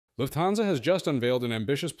Lufthansa has just unveiled an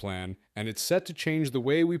ambitious plan, and it's set to change the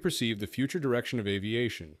way we perceive the future direction of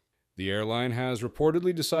aviation. The airline has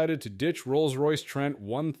reportedly decided to ditch Rolls-Royce Trent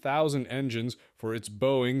 1000 engines for its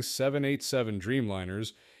Boeing 787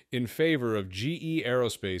 Dreamliners in favor of GE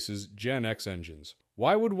Aerospace's GEnx engines.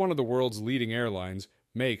 Why would one of the world's leading airlines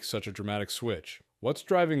make such a dramatic switch? What's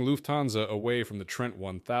driving Lufthansa away from the Trent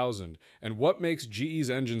 1000, and what makes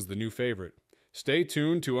GE's engines the new favorite? Stay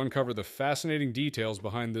tuned to uncover the fascinating details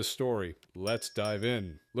behind this story. Let's dive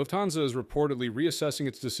in. Lufthansa is reportedly reassessing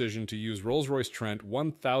its decision to use Rolls-Royce Trent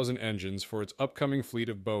 1000 engines for its upcoming fleet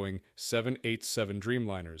of Boeing 787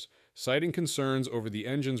 Dreamliners, citing concerns over the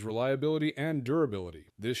engine's reliability and durability.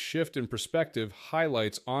 This shift in perspective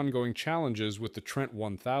highlights ongoing challenges with the Trent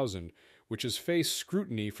 1000, which has faced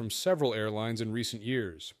scrutiny from several airlines in recent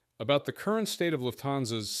years. About the current state of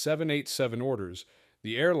Lufthansa's 787 orders,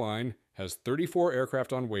 the airline has 34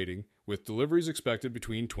 aircraft on waiting, with deliveries expected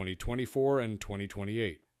between 2024 and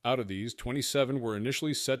 2028. Out of these, 27 were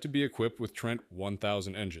initially set to be equipped with Trent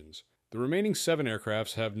 1000 engines. The remaining 7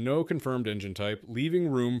 aircraft have no confirmed engine type, leaving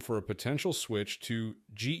room for a potential switch to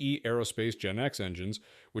GE Aerospace GEnx engines,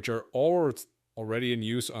 which are already in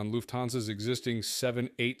use on Lufthansa's existing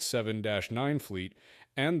 787-9 fleet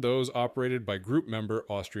and those operated by group member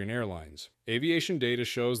Austrian Airlines. Aviation data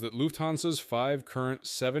shows that Lufthansa's 5 current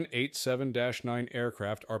 787-9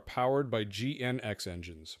 aircraft are powered by GEnx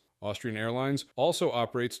engines. Austrian Airlines also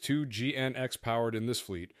operates 2 GEnx powered in this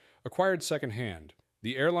fleet, acquired secondhand.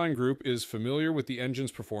 The airline group is familiar with the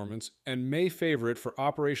engine's performance and may favor it for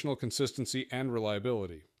operational consistency and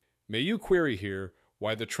reliability. May you query here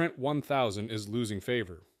why the Trent 1000 is losing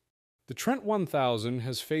favor? The Trent 1000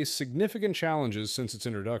 has faced significant challenges since its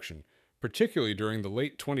introduction, particularly during the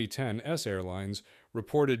late 2010s airlines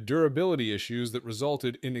reported durability issues that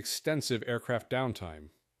resulted in extensive aircraft downtime.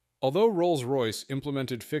 Although Rolls-Royce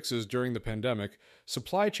implemented fixes during the pandemic,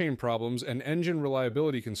 supply chain problems and engine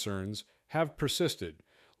reliability concerns have persisted,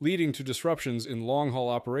 leading to disruptions in long-haul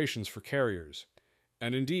operations for carriers.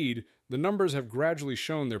 And indeed, the numbers have gradually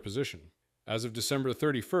shown their position. As of December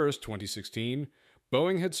 31, 2016,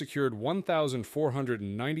 Boeing had secured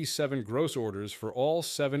 1,497 gross orders for all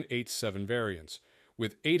 787 variants,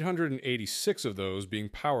 with 886 of those being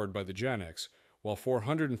powered by the GEnx, while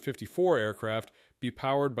 454 aircraft be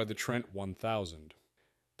powered by the Trent 1000.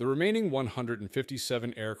 The remaining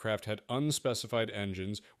 157 aircraft had unspecified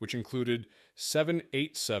engines, which included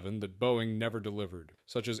 787 that Boeing never delivered,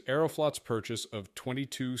 such as Aeroflot's purchase of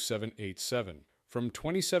 22 787. From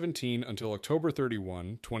 2017 until October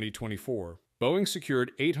 31, 2024, Boeing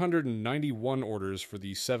secured 891 orders for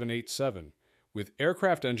the 787, with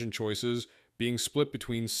aircraft engine choices being split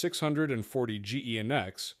between 640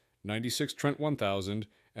 GEnx, 96 Trent 1000,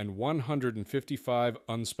 and 155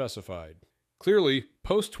 unspecified. Clearly,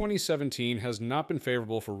 post-2017 has not been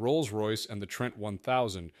favorable for Rolls-Royce and the Trent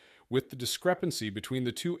 1000, with the discrepancy between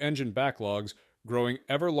the two engine backlogs growing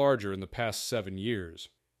ever larger in the past 7 years.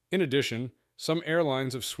 In addition, some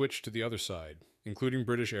airlines have switched to the other side, including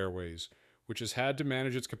British Airways, which has had to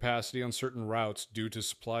manage its capacity on certain routes due to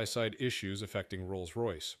supply-side issues affecting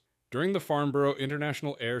Rolls-Royce. During the Farnborough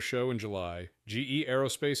International Air Show in July, GE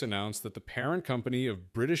Aerospace announced that the parent company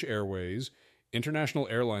of British Airways, International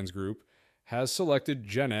Airlines Group, has selected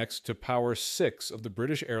GEnx to power 6 of the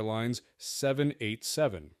British Airlines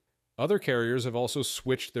 787. Other carriers have also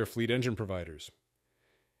switched their fleet engine providers.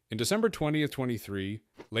 In December 2023,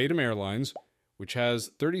 LATAM Airlines, which has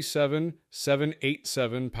 37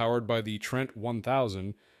 787 powered by the Trent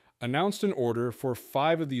 1000, announced an order for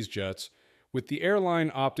 5 of these jets, with the airline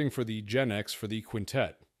opting for the GEnx for the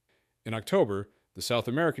quintet. In October, the South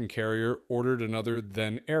American carrier ordered another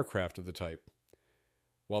then aircraft of the type.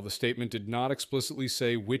 While the statement did not explicitly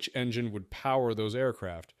say which engine would power those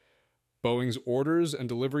aircraft, Boeing's orders and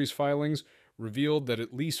deliveries filings revealed that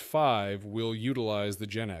at least 5 will utilize the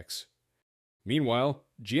GEnx. Meanwhile,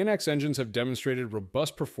 GEnx engines have demonstrated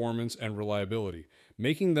robust performance and reliability,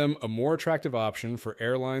 making them a more attractive option for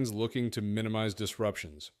airlines looking to minimize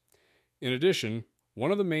disruptions. In addition,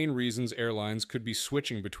 one of the main reasons airlines could be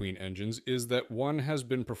switching between engines is that one has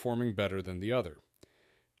been performing better than the other.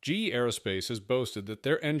 GE Aerospace has boasted that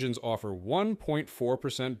their engines offer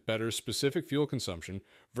 1.4% better specific fuel consumption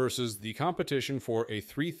versus the competition for a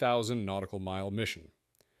 3,000 nautical mile mission.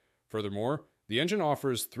 Furthermore, the engine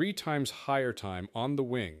offers 3 times higher time on the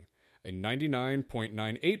wing, a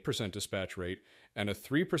 99.98% dispatch rate, and a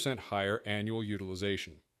 3% higher annual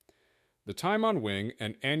utilization. The time on wing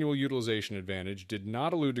and annual utilization advantage did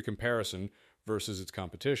not allude to comparison versus its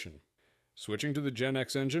competition. Switching to the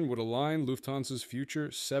GEnx engine would align Lufthansa's future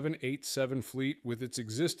 787 fleet with its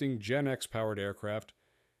existing GEnx-powered aircraft,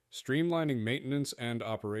 streamlining maintenance and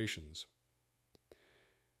operations.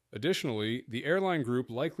 Additionally, the airline group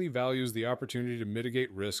likely values the opportunity to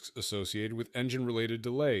mitigate risks associated with engine-related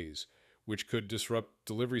delays, which could disrupt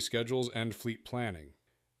delivery schedules and fleet planning.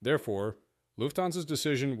 Therefore, Lufthansa's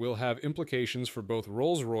decision will have implications for both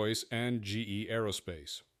Rolls-Royce and GE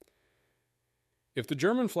Aerospace. If the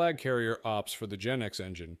German flag carrier opts for the GEnx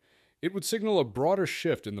engine, it would signal a broader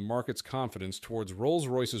shift in the market's confidence towards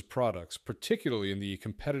Rolls-Royce's products, particularly in the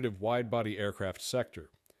competitive wide-body aircraft sector.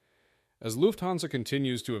 As Lufthansa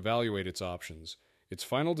continues to evaluate its options, its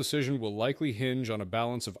final decision will likely hinge on a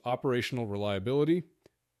balance of operational reliability,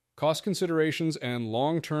 cost considerations, and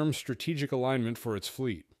long-term strategic alignment for its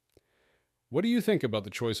fleet. What do you think about the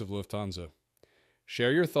choice of Lufthansa?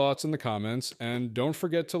 Share your thoughts in the comments, and don't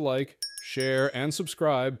forget to like, share, and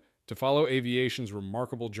subscribe to follow aviation's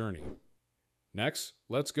remarkable journey. Next,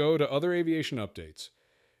 let's go to other aviation updates.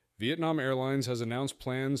 Vietnam Airlines has announced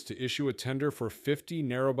plans to issue a tender for 50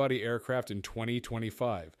 narrow-body aircraft in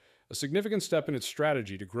 2025, a significant step in its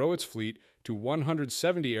strategy to grow its fleet to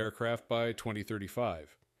 170 aircraft by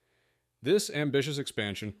 2035. This ambitious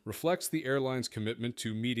expansion reflects the airline's commitment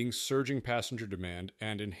to meeting surging passenger demand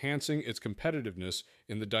and enhancing its competitiveness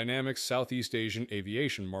in the dynamic Southeast Asian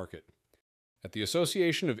aviation market. At the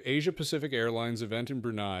Association of Asia-Pacific Airlines event in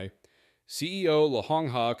Brunei, CEO Le Hong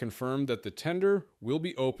Ha confirmed that the tender will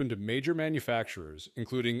be open to major manufacturers,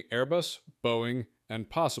 including Airbus, Boeing,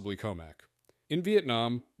 and possibly Comac. In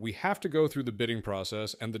Vietnam, we have to go through the bidding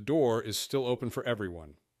process, and the door is still open for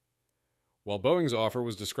everyone. While Boeing's offer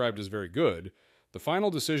was described as very good, the final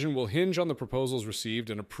decision will hinge on the proposals received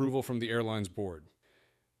and approval from the airline's board.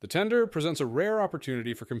 The tender presents a rare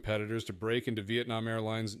opportunity for competitors to break into Vietnam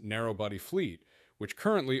Airlines' narrow-body fleet, which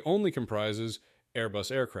currently only comprises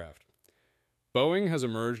Airbus aircraft. Boeing has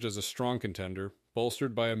emerged as a strong contender,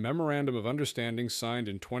 bolstered by a Memorandum of Understanding signed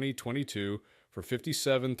in 2022 for 57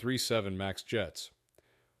 737 MAX jets.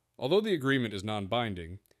 Although the agreement is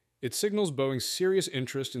non-binding, it signals Boeing's serious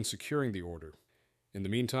interest in securing the order. In the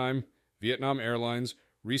meantime, Vietnam Airlines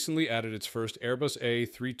recently added its first Airbus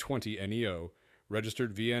A320neo,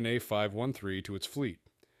 registered VNA 513, to its fleet.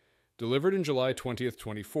 Delivered in July 20,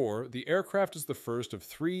 2024, the aircraft is the first of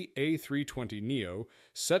 3 A320neo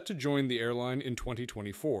set to join the airline in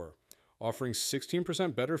 2024, offering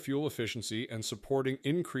 16% better fuel efficiency and supporting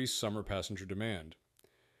increased summer passenger demand.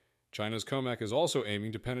 China's Comac is also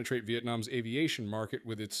aiming to penetrate Vietnam's aviation market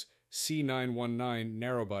with its C919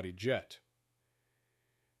 narrow-body jet.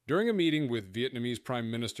 During a meeting with Vietnamese Prime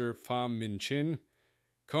Minister Pham Minh Chinh,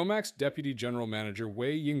 Comac's Deputy General Manager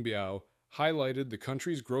Wei Yingbiao highlighted the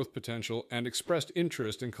country's growth potential and expressed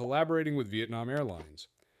interest in collaborating with Vietnam Airlines.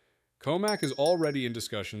 Comac is already in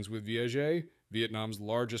discussions with Vietjet, Vietnam's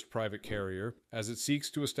largest private carrier, as it seeks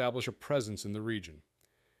to establish a presence in the region.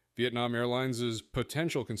 Vietnam Airlines'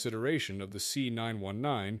 potential consideration of the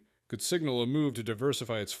C919 could signal a move to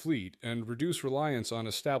diversify its fleet and reduce reliance on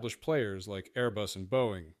established players like Airbus and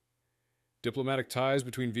Boeing. Diplomatic ties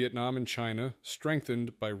between Vietnam and China,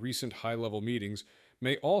 strengthened by recent high-level meetings,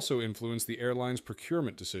 may also influence the airline's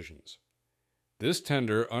procurement decisions. This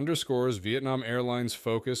tender underscores Vietnam Airlines'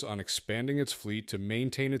 focus on expanding its fleet to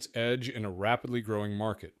maintain its edge in a rapidly growing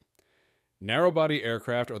market. Narrow-body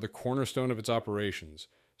aircraft are the cornerstone of its operations,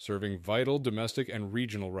 serving vital domestic and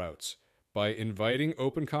regional routes. By inviting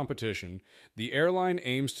open competition, the airline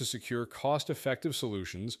aims to secure cost-effective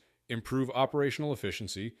solutions, improve operational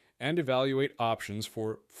efficiency, and evaluate options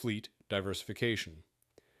for fleet diversification.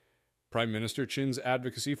 Prime Minister Chin's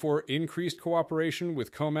advocacy for increased cooperation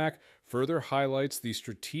with Comac further highlights the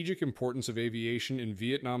strategic importance of aviation in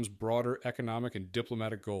Vietnam's broader economic and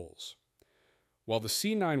diplomatic goals. While the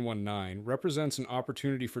C919 represents an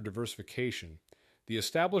opportunity for diversification, the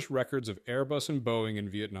established records of Airbus and Boeing in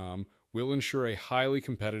Vietnam will ensure a highly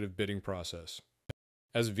competitive bidding process.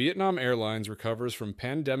 As Vietnam Airlines recovers from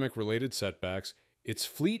pandemic-related setbacks, its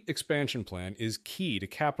fleet expansion plan is key to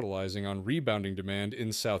capitalizing on rebounding demand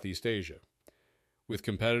in Southeast Asia. With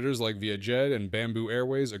competitors like Vietjet and Bamboo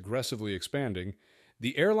Airways aggressively expanding,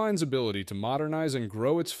 the airline's ability to modernize and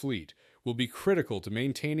grow its fleet will be critical to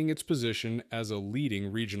maintaining its position as a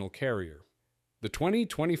leading regional carrier. The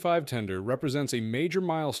 2025 tender represents a major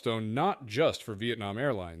milestone not just for Vietnam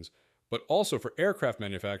Airlines, but also for aircraft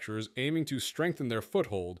manufacturers aiming to strengthen their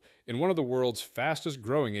foothold in one of the world's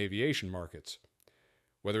fastest-growing aviation markets.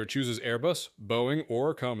 Whether it chooses Airbus, Boeing,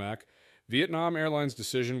 or Comac, Vietnam Airlines'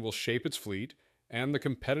 decision will shape its fleet and the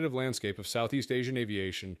competitive landscape of Southeast Asian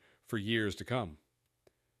aviation for years to come.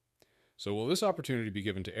 So will this opportunity be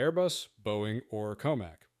given to Airbus, Boeing, or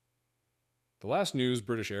Comac? The last news,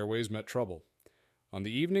 British Airways met trouble. On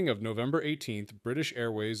the evening of November 18th, British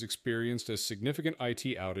Airways experienced a significant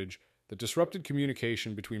IT outage that disrupted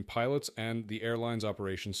communication between pilots and the airline's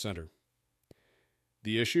operations center.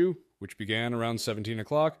 The issue, which began around 17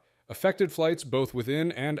 o'clock, affected flights both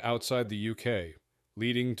within and outside the UK,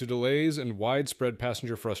 leading to delays and widespread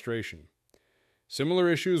passenger frustration. Similar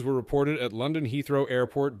issues were reported at London Heathrow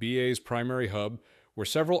Airport, BA's primary hub, where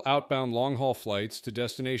several outbound long-haul flights to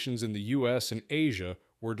destinations in the US and Asia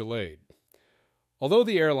were delayed. Although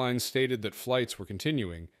the airline stated that flights were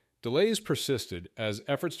continuing, delays persisted as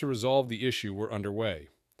efforts to resolve the issue were underway.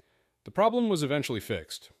 The problem was eventually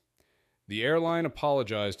fixed. The airline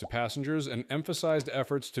apologized to passengers and emphasized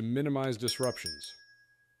efforts to minimize disruptions.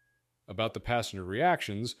 About the passenger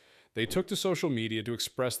reactions, they took to social media to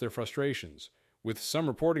express their frustrations, with some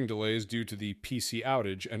reporting delays due to the PC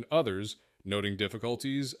outage and others noting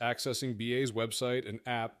difficulties accessing BA's website and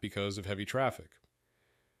app because of heavy traffic.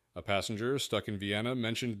 A passenger stuck in Vienna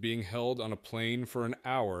mentioned being held on a plane for an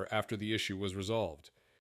hour after the issue was resolved.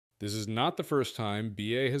 This is not the first time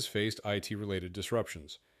BA has faced IT-related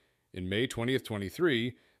disruptions. In May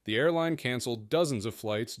 2023, the airline canceled dozens of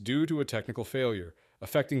flights due to a technical failure,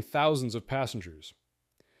 affecting thousands of passengers.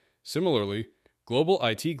 Similarly, global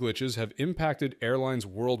IT glitches have impacted airlines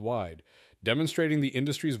worldwide, demonstrating the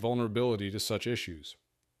industry's vulnerability to such issues.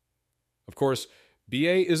 Of course,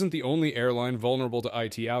 BA isn't the only airline vulnerable to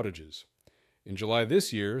IT outages. In July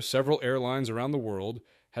this year, several airlines around the world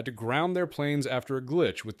had to ground their planes after a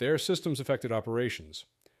glitch with their systems-affected operations.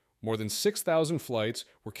 More than 6,000 flights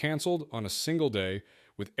were canceled on a single day,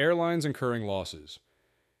 with airlines incurring losses.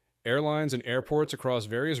 Airlines and airports across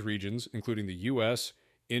various regions, including the US,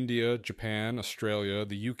 India, Japan, Australia,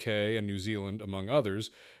 the UK, and New Zealand, among others,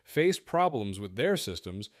 faced problems with their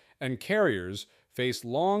systems, and carriers faced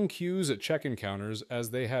long queues at check-in counters as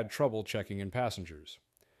they had trouble checking in passengers.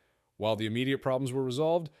 While the immediate problems were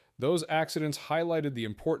resolved, those accidents highlighted the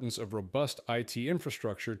importance of robust IT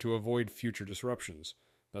infrastructure to avoid future disruptions.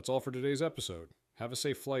 That's all for today's episode. Have a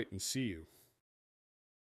safe flight and see you.